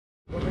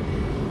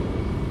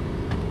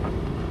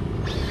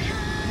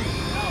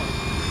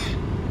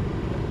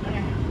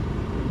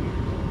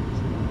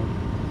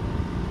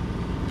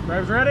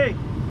Driver's ready.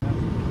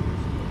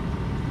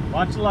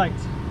 Watch the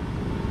lights.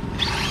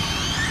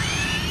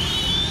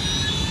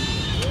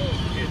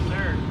 Good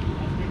third.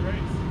 That's a good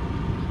race.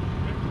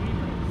 Good clean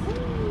race.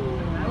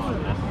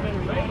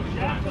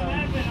 Captain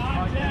Edmund,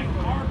 Object,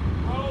 Mark,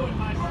 Pro, and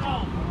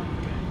myself.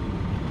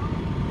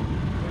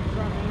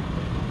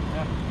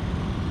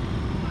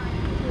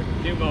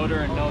 New motor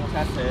and no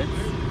test hits.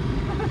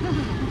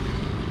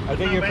 I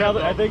think you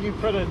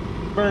probably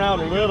burn out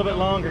a little bit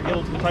longer, get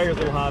some tires a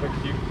little hotter.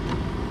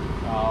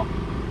 Oh.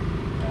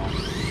 Yeah.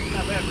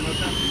 Not bad for no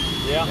testing.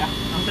 Yeah.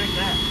 I'll take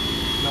that.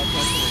 No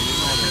testing and new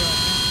motor.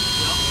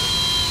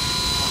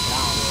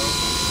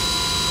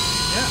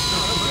 Yeah. No,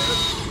 that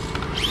looks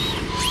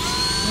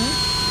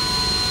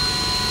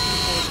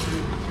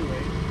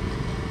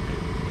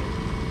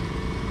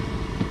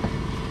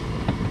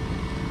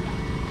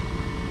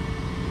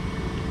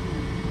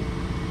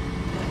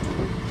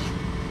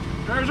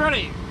good. Driver's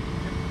ready.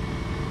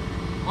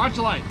 Watch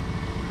the light.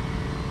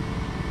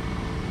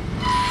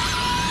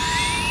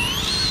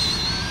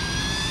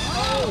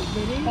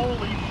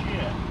 Holy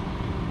shit.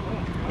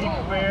 He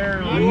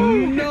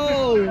barely. No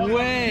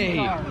way.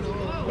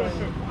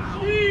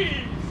 Jeez.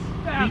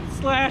 That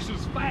slash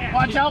is fast.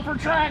 Watch out for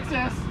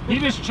Traxxas. He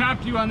just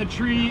chopped you on the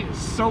tree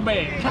so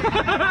bad.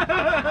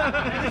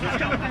 It's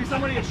coming from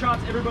somebody that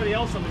chops everybody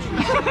else on the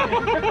tree.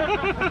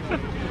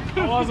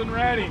 I wasn't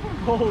ready.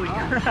 Holy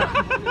crap.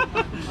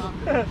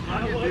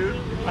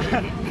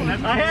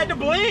 I had to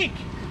blink.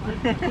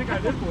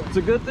 It's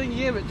a good thing you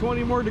gave it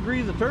 20 more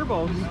degrees of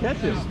turbo. You catch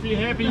it. Just be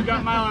happy you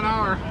got mile an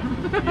hour.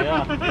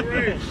 Yeah.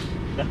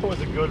 That was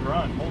a good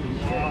run. Holy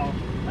shit. Wow.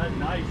 That's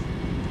nice.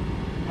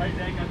 All right,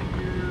 Zach, I think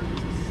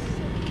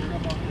you're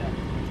up on that.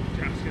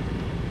 Josh, get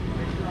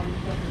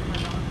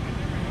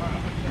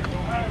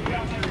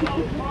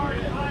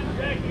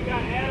we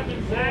got Adam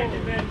and Zach,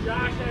 and then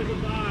Josh has a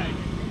bye.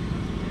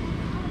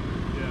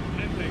 Yeah,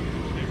 I'm taking it.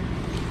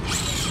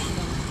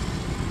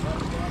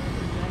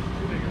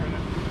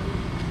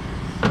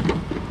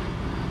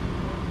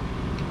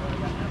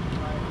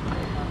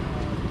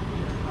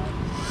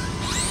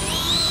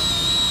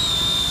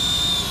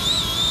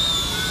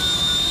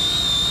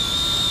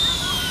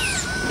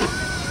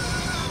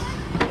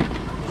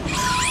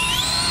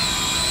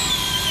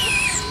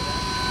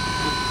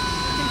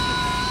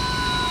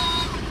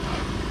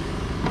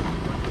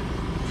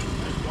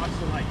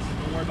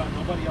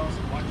 Nobody else,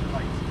 watch the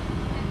lights.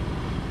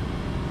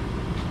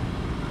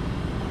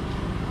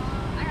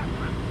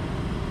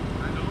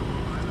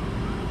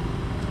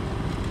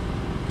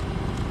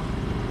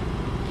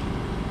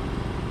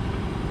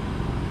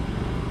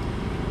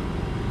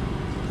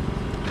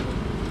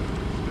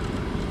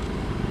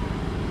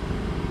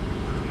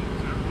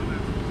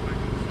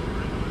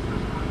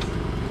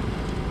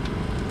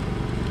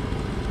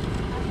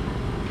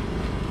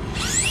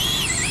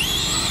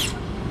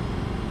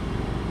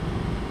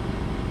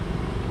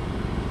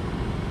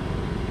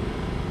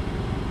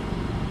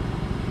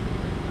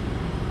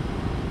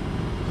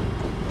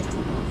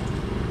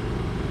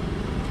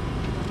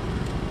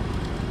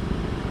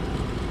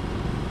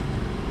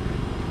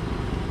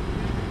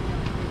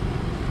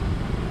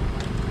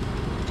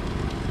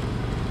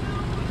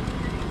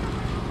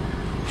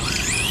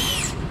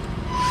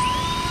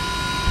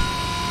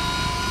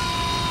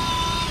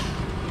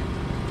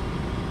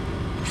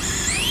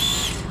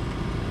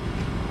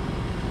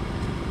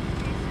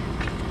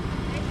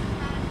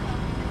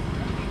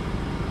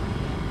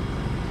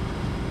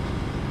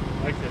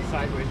 Like that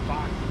sideways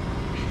box.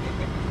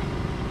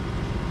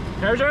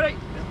 Car's ready?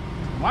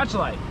 Watch the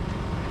light.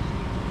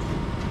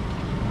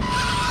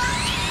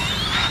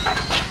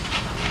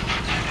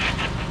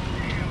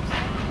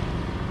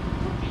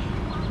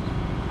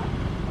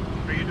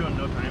 Are you doing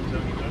no time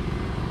zone?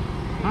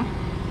 Huh?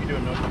 You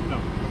doing no time? No.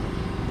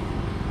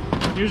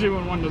 Usually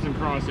when one doesn't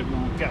cross, it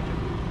won't. Gotcha.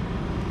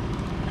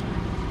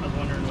 I was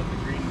wondering what the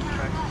green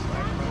tracks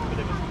slash was, but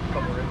it was a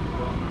couple races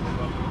ago. I'm not sure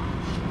about it.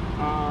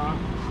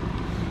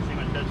 Same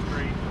on dead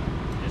straight.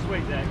 This way,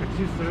 Zach.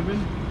 2.7?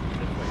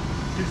 This way.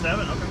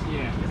 2.7? Okay.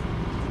 Yeah.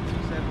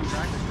 2.7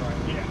 practice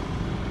driver. Yeah.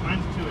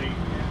 Mine's 2.8.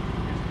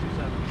 Yeah. It's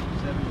 2.7.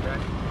 7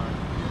 practice driver.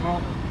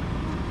 Well,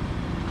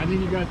 I think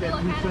you got that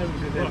 2.7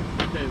 because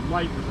that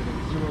light was like a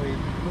 0.08.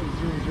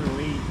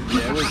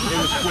 Yeah, it was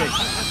quick.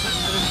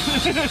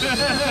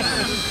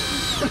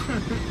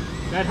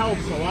 That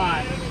helps a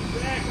lot.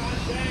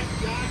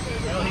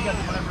 Well, he got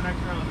the one for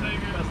next round.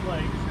 Best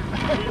legs.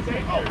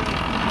 Oh.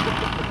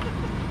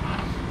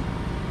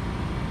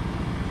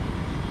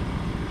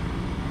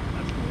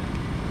 That's cool.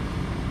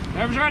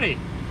 Driver's ready.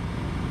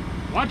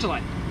 Watch the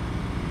light.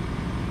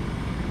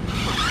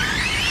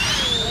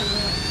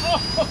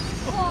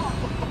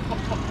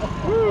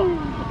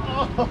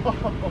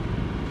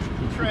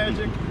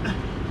 Tragic.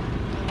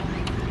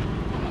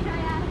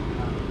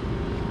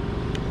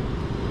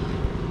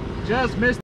 Just missed.